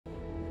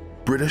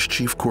British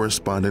chief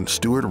correspondent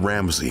Stuart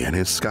Ramsey and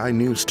his Sky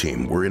News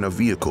team were in a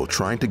vehicle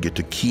trying to get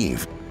to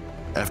Kyiv.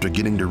 After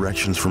getting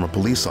directions from a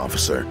police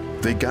officer,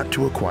 they got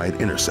to a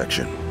quiet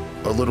intersection.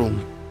 A little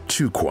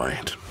too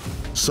quiet.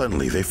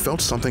 Suddenly, they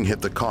felt something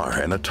hit the car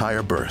and a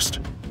tire burst.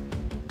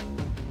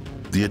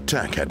 The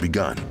attack had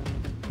begun.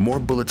 More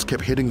bullets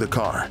kept hitting the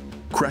car,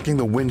 cracking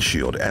the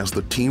windshield as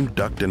the team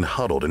ducked and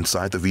huddled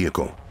inside the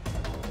vehicle.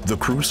 The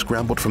crew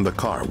scrambled from the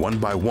car one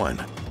by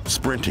one,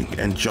 sprinting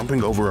and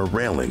jumping over a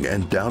railing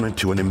and down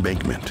into an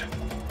embankment.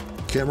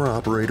 Camera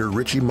operator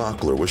Richie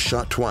Mockler was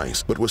shot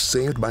twice but was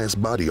saved by his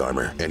body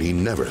armor, and he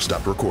never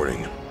stopped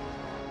recording.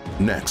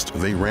 Next,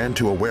 they ran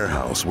to a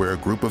warehouse where a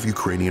group of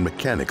Ukrainian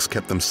mechanics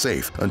kept them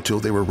safe until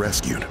they were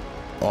rescued.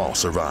 All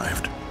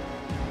survived.